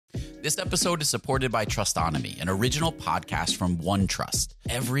This episode is supported by Trustonomy, an original podcast from OneTrust.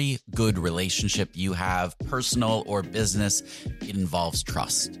 Every good relationship you have, personal or business, it involves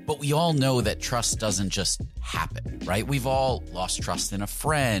trust. But we all know that trust doesn't just happen, right? We've all lost trust in a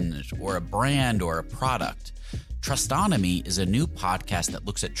friend or a brand or a product. Trustonomy is a new podcast that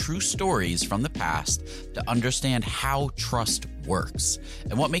looks at true stories from the past to understand how trust works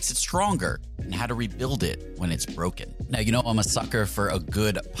and what makes it stronger and how to rebuild it when it's broken. Now, you know, I'm a sucker for a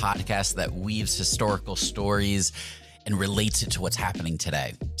good podcast that weaves historical stories and relates it to what's happening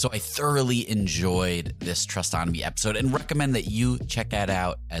today. So I thoroughly enjoyed this Trustonomy episode and recommend that you check it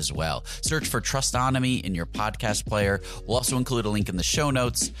out as well. Search for Trustonomy in your podcast player. We'll also include a link in the show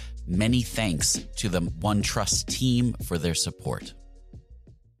notes. Many thanks to the OneTrust team for their support.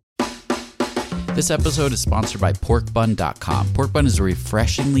 This episode is sponsored by porkbun.com. Porkbun is a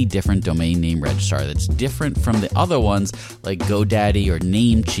refreshingly different domain name registrar that's different from the other ones like GoDaddy or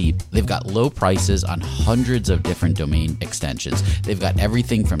Namecheap. They've got low prices on hundreds of different domain extensions. They've got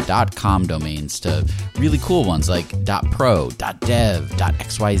everything from .com domains to really cool ones like .pro, .dev,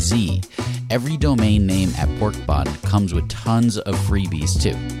 .xyz. Every domain name at Porkbun comes with tons of freebies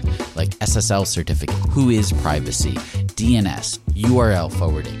too, like SSL certificate, Whois privacy, DNS, URL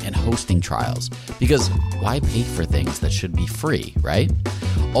forwarding, and hosting trials. Because why pay for things that should be free, right?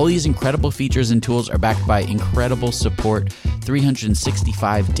 All these incredible features and tools are backed by incredible support,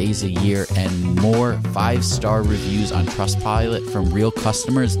 365 days a year, and more 5-star reviews on Trustpilot from real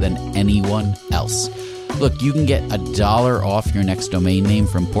customers than anyone else. Look, you can get $1 off your next domain name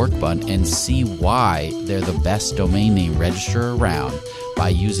from Porkbun and see why they're the best domain name registrar around by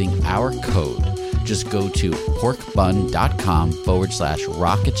using our code. Just go to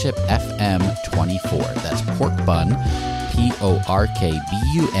porkbun.com/rocketshipfm24. That's porkbun,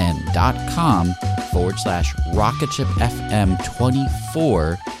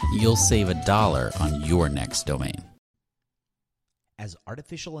 porkbun.com/rocketshipfm24. You'll save $1 on your next domain. As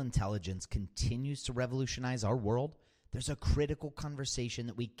artificial intelligence continues to revolutionize our world, there's a critical conversation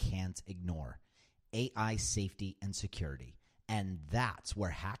that we can't ignore: AI safety and security. And that's where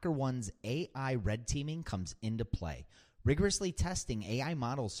HackerOne's AI red teaming comes into play, rigorously testing AI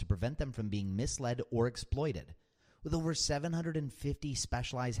models to prevent them from being misled or exploited. With over 750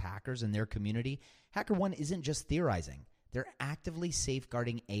 specialized hackers in their community, HackerOne isn't just theorizing. They're actively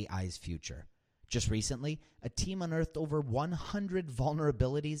safeguarding AI's future. Just recently, a team unearthed over 100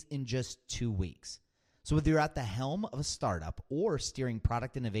 vulnerabilities in just 2 weeks. So whether you're at the helm of a startup or steering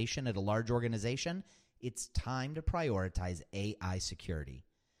product innovation at a large organization, it's time to prioritize AI security.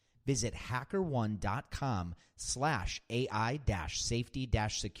 Visit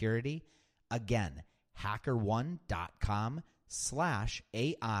hackerone.com/AI-safety-security. Again,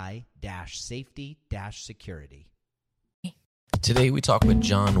 hackerone.com/AI-safety-security. Today, we talk with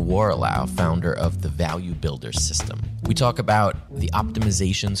John Warrilow, founder of the Value Builder System. We talk about the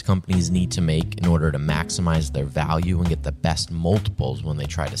optimizations companies need to make in order to maximize their value and get the best multiples when they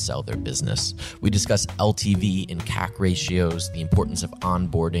try to sell their business. We discuss LTV and CAC ratios, the importance of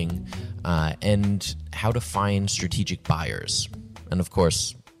onboarding, and how to find strategic buyers, and of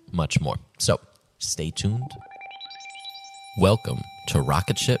course, much more. So, stay tuned. Welcome to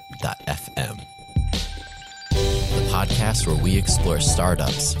Rocketship.fm. The podcast where we explore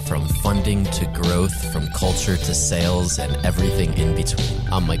startups from funding to growth, from culture to sales, and everything in between.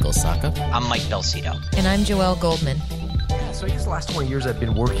 I'm Michael Sacca. I'm Mike Belsito. And I'm Joelle Goldman. So I guess the last 20 years I've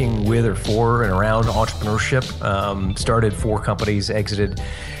been working with or for and around entrepreneurship. Started 4 companies, exited.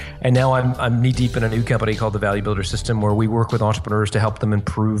 And now I'm knee-deep in a new company called the Value Builder System, where we work with entrepreneurs to help them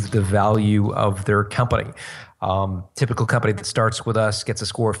improve the value of their company. Typical company that starts with us gets a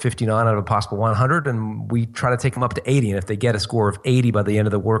score of 59 out of a possible 100, and we try to take them up to 80. And if they get a score of 80 by the end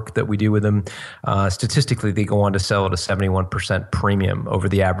of the work that we do with them, statistically, they go on to sell at a 71% premium over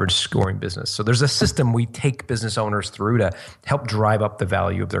the average scoring business. So there's a system we take business owners through to help drive up the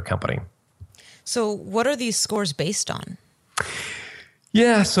value of their company. So what are these scores based on?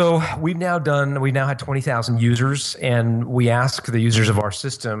 Yeah, so we've now had 20,000 users, and we ask the users of our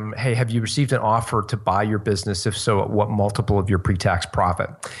system, hey, have you received an offer to buy your business? If so, at what multiple of your pre-tax profit?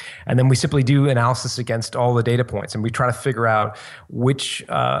 And then we simply do analysis against all the data points, and we try to figure out which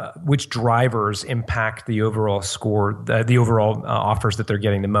drivers impact the overall score, the overall offers that they're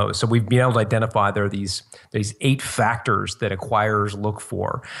getting the most. So we've been able to identify there are these 8 factors that acquirers look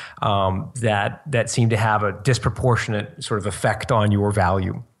for that seem to have a disproportionate sort of effect on your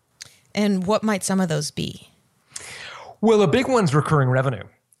value. And what might some of those be? Well, a big one's recurring revenue.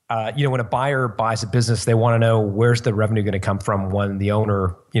 when a buyer buys a business, they want to know where's the revenue going to come from when the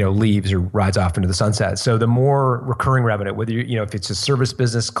owner, leaves or rides off into the sunset. So the more recurring revenue, whether if it's a service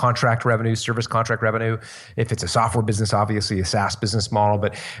business, contract revenue, service contract revenue, if it's a software business, obviously a SaaS business model,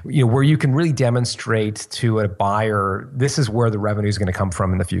 but where you can really demonstrate to a buyer, this is where the revenue is going to come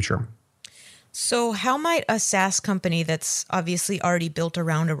from in the future. So how might a SaaS company that's obviously already built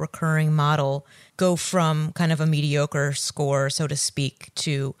around a recurring model go from kind of a mediocre score, so to speak,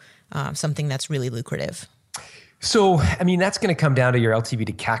 to something that's really lucrative? So, that's going to come down to your LTV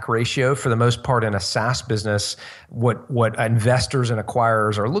to CAC ratio. For the most part, in a SaaS business, what investors and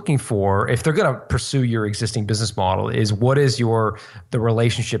acquirers are looking for, if they're going to pursue your existing business model, is what is the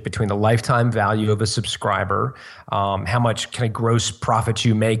relationship between the lifetime value of a subscriber, how much kind of gross profit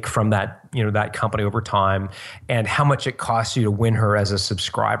you make from that company over time, and how much it costs you to win her as a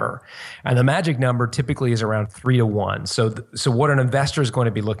subscriber. And the magic number typically is around 3 to 1. So what an investor is going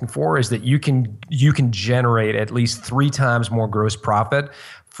to be looking for is that you can generate at least 3 times more gross profit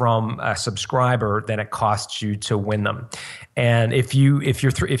from a subscriber than it costs you to win them. And if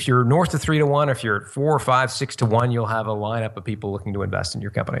you're north of 3 to 1, if you're 4 or 5, 6 to 1, you'll have a lineup of people looking to invest in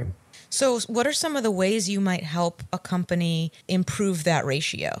your company. So what are some of the ways you might help a company improve that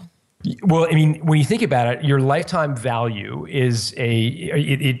ratio? Well, when you think about it, your lifetime value is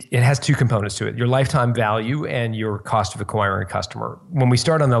it has 2 components to it: your lifetime value and your cost of acquiring a customer. When we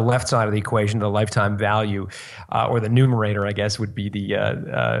start on the left side of the equation, the lifetime value, or the numerator, I guess, would be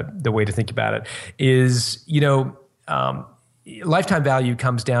the way to think about it. Is lifetime value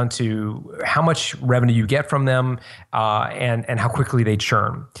comes down to how much revenue you get from them, and how quickly they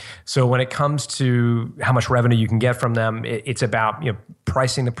churn. So when it comes to how much revenue you can get from them, it's about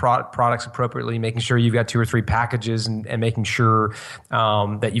pricing the products appropriately, making sure you've got 2 or 3 packages, and making sure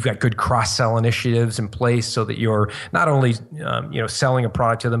that you've got good cross-sell initiatives in place, so that you're not only selling a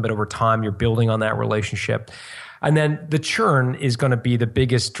product to them, but over time you're building on that relationship. And then the churn is going to be the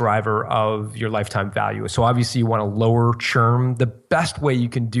biggest driver of your lifetime value. So obviously you want to lower churn. The best way you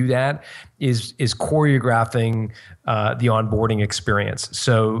can do that is choreographing the onboarding experience.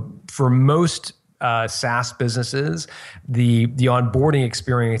 So for most SaaS businesses, the onboarding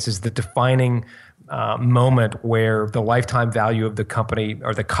experience is the defining moment where the lifetime value of the company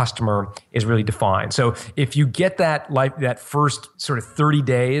or the customer is really defined. So if you get that first sort of 30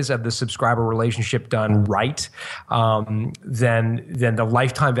 days of the subscriber relationship done right, then the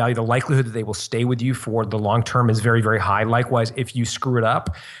lifetime value, the likelihood that they will stay with you for the long term is very, very high. Likewise, if you screw it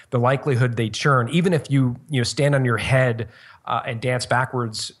up, the likelihood they churn, even if you stand on your head and dance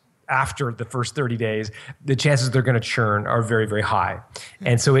backwards after the first 30 days, the chances they're going to churn are very, very high.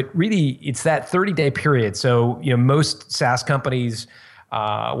 And so it's that 30-day period. So, most SaaS companies,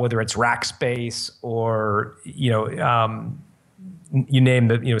 whether it's Rackspace or, you name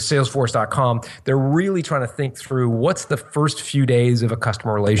the, Salesforce.com, they're really trying to think through what's the first few days of a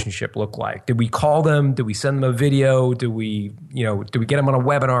customer relationship look like. Did we call them? Did we send them a video? Do we get them on a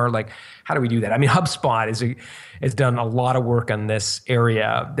webinar? Like, how do we do that? HubSpot has done a lot of work on this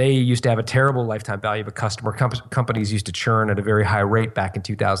area. They used to have a terrible lifetime value of a customer. Companies used to churn at a very high rate back in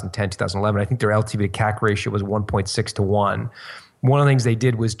 2010, 2011. I think their LTV to CAC ratio was 1.6 to 1. One of the things they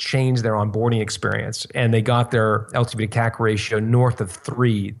did was change their onboarding experience, and they got their LTV to CAC ratio north of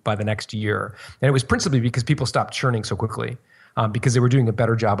 3 by the next year. And it was principally because people stopped churning so quickly, because they were doing a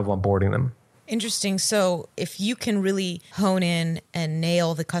better job of onboarding them. Interesting. So if you can really hone in and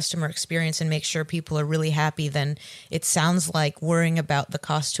nail the customer experience and make sure people are really happy, then it sounds like worrying about the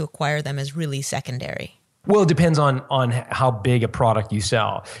cost to acquire them is really secondary. Well, it depends on how big a product you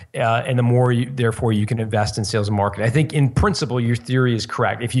sell, and the more therefore you can invest in sales and marketing. I think in principle, your theory is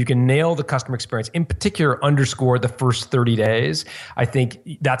correct. If you can nail the customer experience, in particular, underscore the first 30 days, I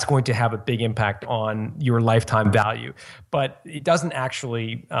think that's going to have a big impact on your lifetime value. But it doesn't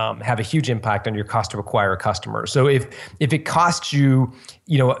actually have a huge impact on your cost to acquire a customer. So if it costs you,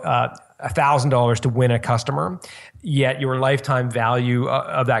 $1,000 to win a customer, yet your lifetime value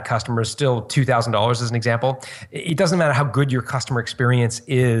of that customer is still $2,000 as an example, it doesn't matter how good your customer experience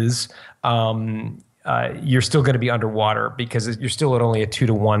is, you're still going to be underwater because you're still at only a 2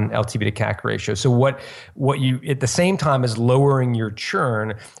 to 1 LTV to CAC ratio. So what you, at the same time as lowering your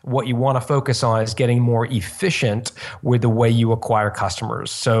churn, what you want to focus on is getting more efficient with the way you acquire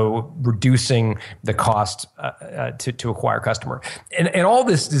customers. So reducing the cost to acquire a customer. And all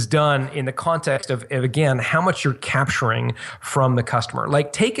this is done in the context of, again, how much you're capturing from the customer.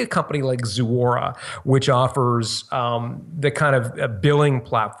 Like, take a company like Zuora, which offers the kind of billing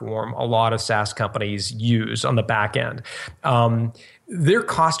platform a lot of SaaS companies use on the back end. Their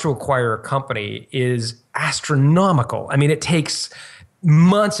cost to acquire a company is astronomical. It takes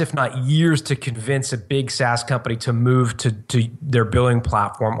months, if not years, to convince a big SaaS company to move to their billing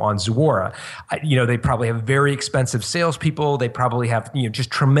platform on Zuora. They probably have very expensive salespeople. They probably have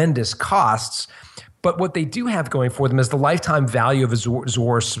just tremendous costs. But what they do have going for them is the lifetime value of a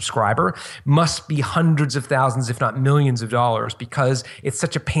Zuora subscriber must be hundreds of thousands, if not millions of dollars, because it's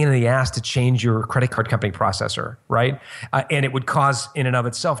such a pain in the ass to change your credit card company processor, right? And it would cause, in and of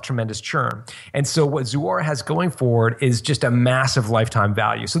itself, tremendous churn. And so what Zuora has going forward is just a massive lifetime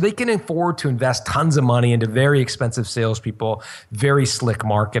value. So they can afford to invest tons of money into very expensive salespeople, very slick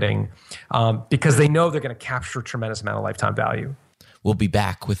marketing, because they know they're going to capture a tremendous amount of lifetime value. We'll be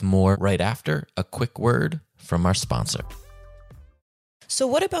back with more right after a quick word from our sponsor. So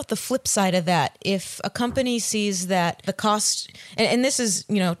what about the flip side of that? If a company sees that the cost, and this is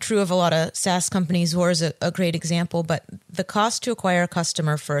true of a lot of SaaS companies, Zuora is a great example, but the cost to acquire a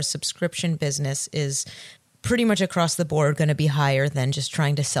customer for a subscription business is pretty much across the board going to be higher than just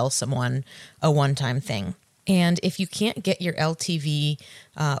trying to sell someone a one-time thing. And if you can't get your LTV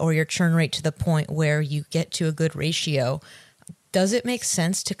or your churn rate to the point where you get to a good ratio, does it make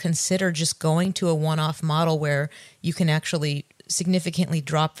sense to consider just going to a one-off model where you can actually significantly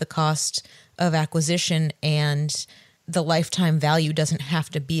drop the cost of acquisition and the lifetime value doesn't have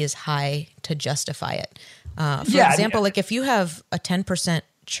to be as high to justify it? For example, like if you have a 10%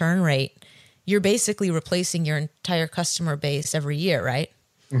 churn rate, you're basically replacing your entire customer base every year, right?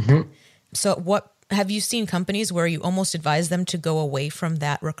 Mm-hmm. So have you seen companies where you almost advise them to go away from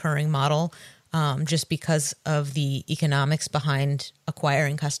that recurring model just because of the economics behind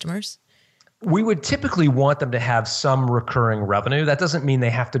acquiring customers? We would typically want them to have some recurring revenue. That doesn't mean they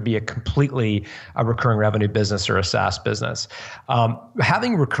have to be completely a recurring revenue business or a SaaS business.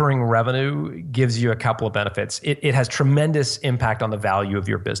 Having recurring revenue gives you a couple of benefits. It has tremendous impact on the value of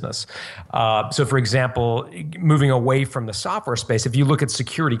your business. So for example, moving away from the software space, if you look at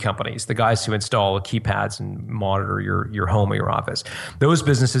security companies, the guys who install keypads and monitor your home or your office, those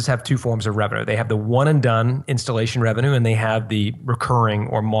businesses have two forms of revenue. They have the one and done installation revenue, and they have the recurring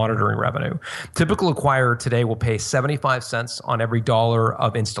or monitoring revenue. Typical acquirer today will pay 75 cents on every dollar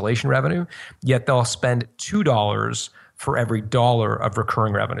of installation revenue, yet they'll spend $2 for every dollar of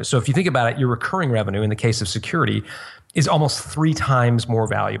recurring revenue. So if you think about it, your recurring revenue in the case of security is almost 3 times more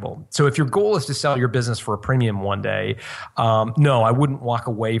valuable. So if your goal is to sell your business for a premium one day, no, I wouldn't walk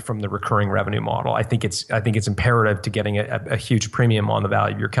away from the recurring revenue model. I think it's imperative to getting a huge premium on the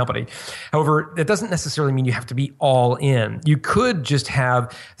value of your company. However, that doesn't necessarily mean you have to be all in. You could just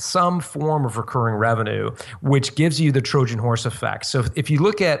have some form of recurring revenue, which gives you the Trojan horse effect. So if you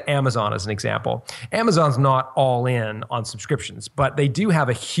look at Amazon as an example, Amazon's not all in on subscriptions, but they do have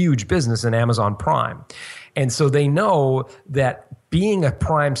a huge business in Amazon Prime. And so they know that being a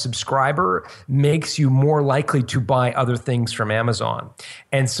Prime subscriber makes you more likely to buy other things from Amazon.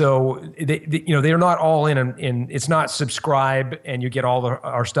 And so they're not all in. It's not subscribe and you get all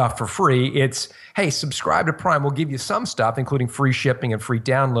our stuff for free. It's, hey, subscribe to Prime. We'll give you some stuff, including free shipping and free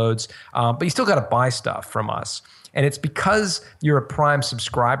downloads, but you still got to buy stuff from us. And it's because you're a Prime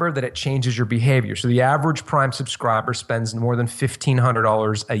subscriber that it changes your behavior. So the average Prime subscriber spends more than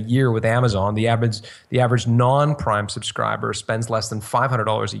 $1,500 a year with Amazon. The average non-Prime subscriber spends less than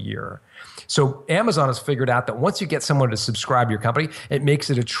 $500 a year. So Amazon has figured out that once you get someone to subscribe to your company, it makes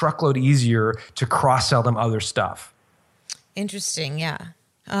it a truckload easier to cross-sell them other stuff. Interesting, yeah.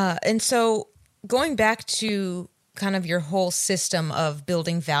 And so going back to kind of your whole system of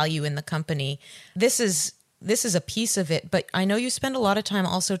building value in the company, this is a piece of it, but I know you spend a lot of time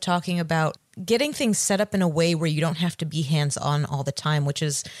also talking about getting things set up in a way where you don't have to be hands-on all the time, which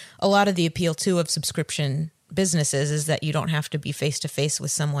is a lot of the appeal too of subscription businesses, is that you don't have to be face-to-face with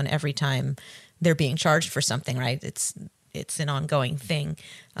someone every time they're being charged for something, right? It's an ongoing thing.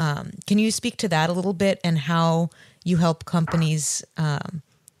 Can you speak to that a little bit and how you help companies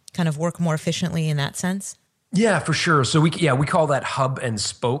kind of work more efficiently in that sense? Yeah, for sure. So we call that hub and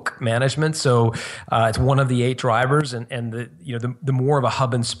spoke management. So it's one of the 8 drivers, and the more of a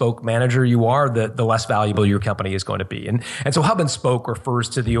hub and spoke manager you are, the less valuable your company is going to be. And so hub and spoke refers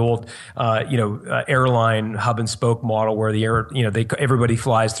to the old airline hub and spoke model where everybody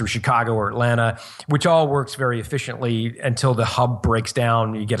flies through Chicago or Atlanta, which all works very efficiently until the hub breaks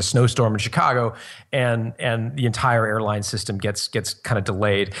down. You get a snowstorm in Chicago, and the entire airline system gets kind of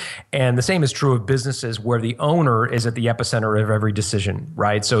delayed. And the same is true of businesses where the owner is at the epicenter of every decision,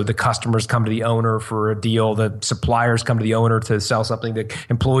 right? So the customers come to the owner for a deal, the suppliers come to the owner to sell something, the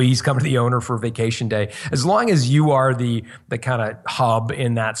employees come to the owner for a vacation day. As long as you are the kind of hub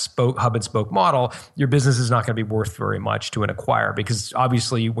in that hub and spoke model, your business is not going to be worth very much to an acquirer, because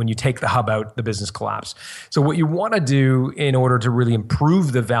obviously when you take the hub out, the business collapses. So what you want to do in order to really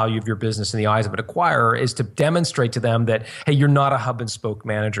improve the value of your business in the eyes of an acquirer is to demonstrate to them that, hey, you're not a hub and spoke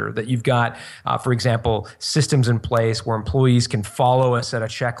manager, that you've got, for example, systems in place where employees can follow a set of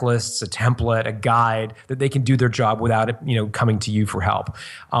checklists, a template, a guide, that they can do their job without it, coming to you for help.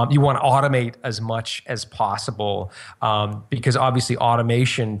 You want to automate as much as possible, because obviously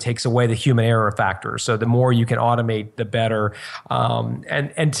automation takes away the human error factor. So the more you can automate, the better.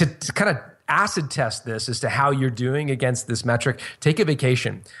 And to kind of acid test this as to how you're doing against this metric, take a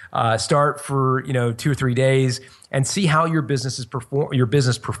vacation, start for 2 or 3 days, and see how your business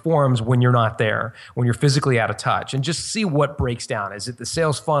performs when you're not there, when you're physically out of touch, and just see what breaks down. Is it the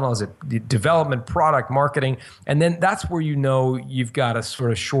sales funnel? Is it the development, product, marketing? And then that's where you've got to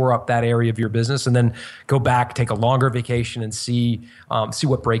sort of shore up that area of your business, and then go back, take a longer vacation, and see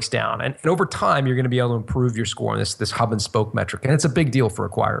what breaks down. And over time, you're going to be able to improve your score on this hub and spoke metric, and it's a big deal for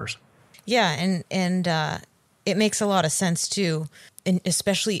acquirers. Yeah, and it makes a lot of sense too, and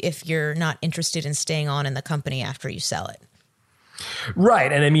especially if you're not interested in staying on in the company after you sell it.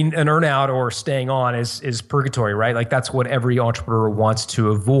 Right. And I mean, an earnout or staying on is purgatory, right? Like that's what every entrepreneur wants to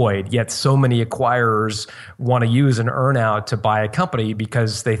avoid. Yet so many acquirers want to use an earnout to buy a company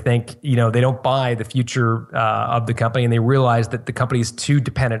because they think, they don't buy the future of the company, and they realize that the company is too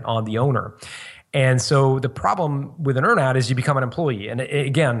dependent on the owner. And so the problem with an earnout is you become an employee. And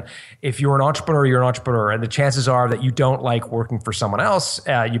again, if you're an entrepreneur, you're an entrepreneur. And the chances are that you don't like working for someone else.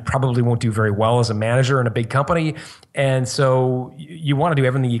 You probably won't do very well as a manager in a big company. And so you want to do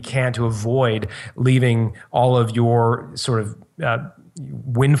everything you can to avoid leaving all of your sort of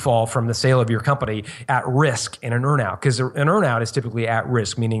windfall from the sale of your company at risk in an earnout, because an earnout is typically at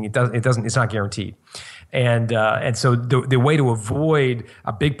risk, meaning it's not guaranteed. And so the way to avoid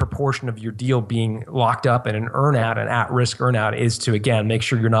a big proportion of your deal being locked up in an earnout, an at-risk earnout, is to, again, make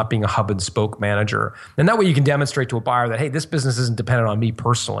sure you're not being a hub and spoke manager. And that way you can demonstrate to a buyer that, hey, this business isn't dependent on me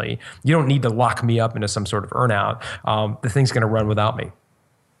personally. You don't need to lock me up into some sort of earnout. The thing's going to run without me.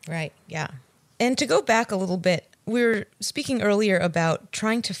 Right, yeah. And to go back a little bit, we were speaking earlier about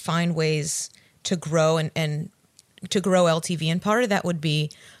trying to find ways to grow and to grow LTV. And part of that would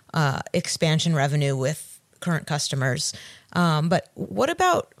be expansion revenue with current customers. But what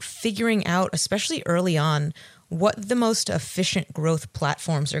about figuring out, especially early on, what the most efficient growth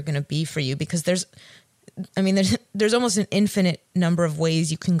platforms are going to be for you? Because there's almost an infinite number of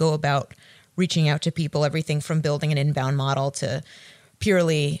ways you can go about reaching out to people, everything from building an inbound model to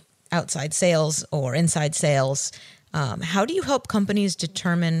purely outside sales or inside sales. How do you help companies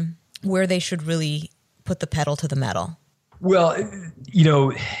determine where they should really put the pedal to the metal? Well,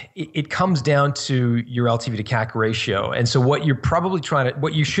 it comes down to your LTV to CAC ratio. And so what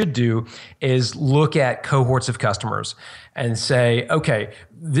you should do is look at cohorts of customers and say, okay,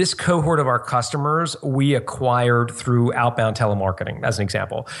 this cohort of our customers we acquired through outbound telemarketing, as an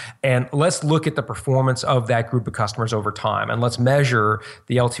example. And let's look at the performance of that group of customers over time. And let's measure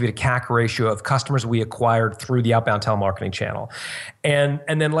the LTV to CAC ratio of customers we acquired through the outbound telemarketing channel. And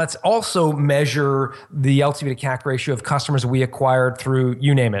then let's also measure the LTV to CAC ratio of customers we acquired through,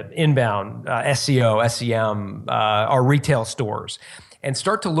 you name it, inbound, SEO, SEM, our retail stores. And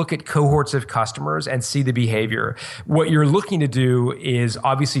start to look at cohorts of customers and see the behavior. What you're looking to do is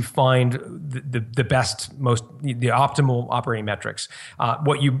obviously find the best, the optimal operating metrics.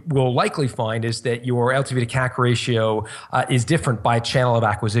 What you will likely find is that your LTV to CAC ratio is different by channel of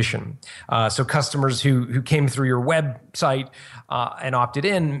acquisition. So customers who came through your website and opted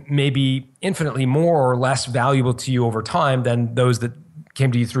in may be infinitely more or less valuable to you over time than those that came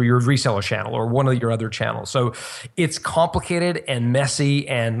to you through your reseller channel or one of your other channels. So it's complicated and messy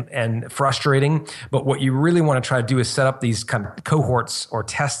and frustrating. But what you really want to try to do is set up these kind of cohorts or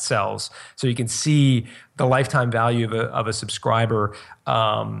test cells so you can see the lifetime value of a subscriber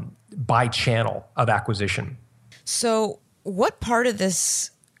by channel of acquisition. So what part of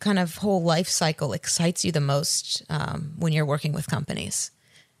this kind of whole life cycle excites you the most when you're working with companies?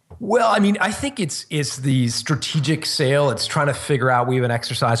 Well, I mean, I think it's the strategic sale. It's trying to figure out. We have an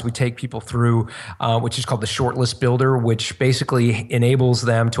exercise we take people through, which is called the shortlist builder, which basically enables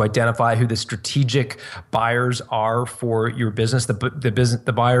them to identify who the strategic buyers are for your business,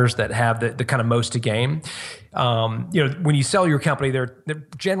 the buyers that have the kind of most to gain. When you sell your company, they're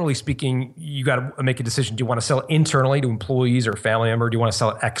generally speaking, you got to make a decision. Do you want to sell it internally to employees or family member? Or do you want to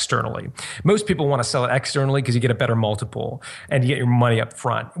sell it externally? Most people want to sell it externally because you get a better multiple and you get your money up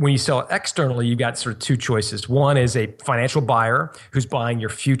front. When you sell it externally, you got sort of two choices. One is a financial buyer who's buying your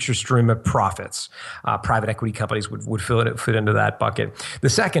future stream of profits. Private equity companies would fit into that bucket. The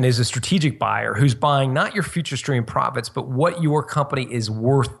second is a strategic buyer who's buying not your future stream profits, but what your company is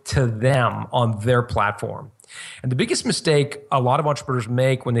worth to them on their platform. And the biggest mistake a lot of entrepreneurs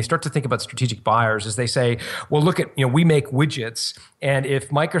make when they start to think about strategic buyers is they say, well, look at, we make widgets. And if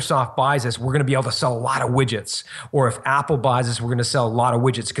Microsoft buys us, we're going to be able to sell a lot of widgets. Or if Apple buys us, we're going to sell a lot of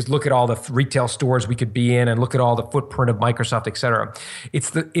widgets because look at all the retail stores we could be in and look at all the footprint of Microsoft, et cetera.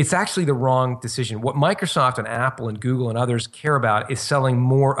 It's actually the wrong decision. What Microsoft and Apple and Google and others care about is selling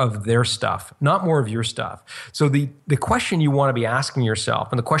more of their stuff, not more of your stuff. So the question you want to be asking yourself,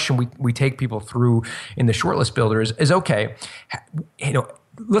 and the question we take people through in the shortlist builder is okay,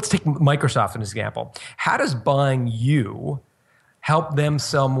 let's take Microsoft as an example. How does buying you help them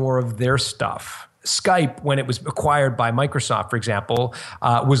sell more of their stuff? Skype, when it was acquired by Microsoft, for example,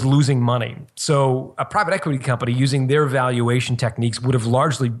 was losing money. So a private equity company using their valuation techniques would have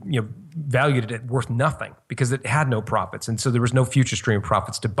largely valued it at worth nothing because it had no profits. And so there was no future stream of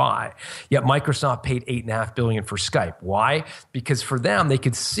profits to buy. Yet Microsoft paid $8.5 billion for Skype. Why? Because for them, they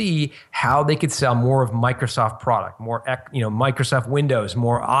could see how they could sell more of Microsoft product, more Microsoft Windows,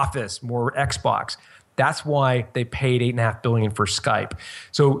 more Office, more Xbox. That's why they paid $8.5 billion for Skype.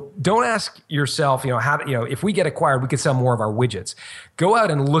 So don't ask yourself, if we get acquired, we could sell more of our widgets. Go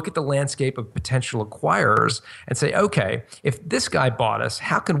out and look at the landscape of potential acquirers and say, okay, if this guy bought us,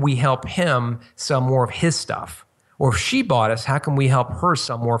 how can we help him sell more of his stuff? Or if she bought us, how can we help her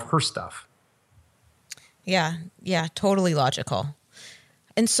sell more of her stuff? Yeah, totally logical.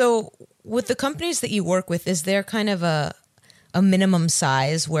 And so with the companies that you work with, is there kind of a minimum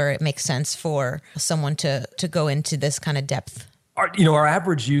size where it makes sense for someone to go into this kind of depth? Our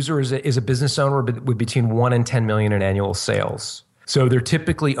average user is a business owner with between 1 and 10 million in annual sales. So they're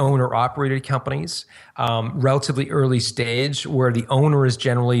typically owner-operated companies, relatively early stage, where the owner is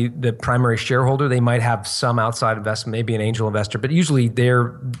generally the primary shareholder. They might have some outside investment, maybe an angel investor, but usually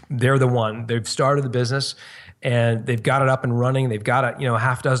they're the one. They've started the business and they've got it up and running. They've got a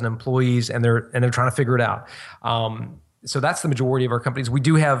half dozen employees and they're trying to figure it out. So that's the majority of our companies. We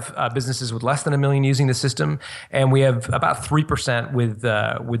do have businesses with less than 1 million using the system, and we have about 3%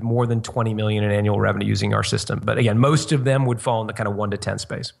 with more than 20 million in annual revenue using our system. But again, most of them would fall in the kind of 1 to 10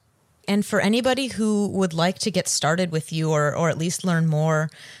 space. And for anybody who would like to get started with you or at least learn more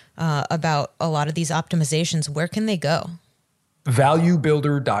about a lot of these optimizations, where can they go?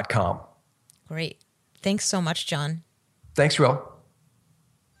 Valuebuilder.com. Great. Thanks so much, John. Thanks, Joel.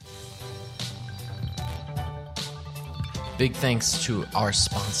 Big thanks to our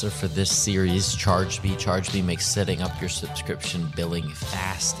sponsor for this series, Chargebee. Chargebee makes setting up your subscription billing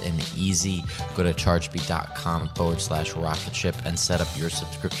fast and easy. Go to chargebee.com/rocketship and set up your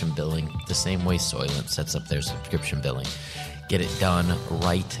subscription billing the same way Soylent sets up their subscription billing. Get it done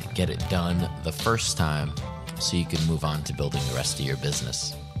right, get it done the first time so you can move on to building the rest of your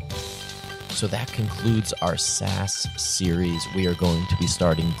business. So that concludes our SaaS series. We are going to be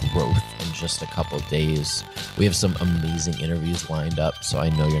starting growth in just a couple days. We have some amazing interviews lined up, so I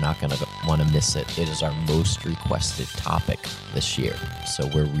know you're not going to want to miss it. It is our most requested topic this year, so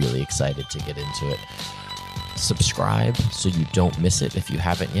we're really excited to get into it. Subscribe so you don't miss it if you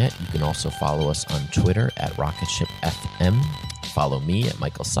haven't yet. You can also follow us on Twitter at RocketShipFM. Follow me at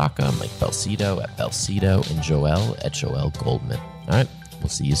Michael Sacca, Mike Belcito at Belcito, and Joel at Joel Goldman. All right, we'll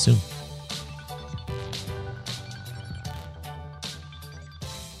see you soon.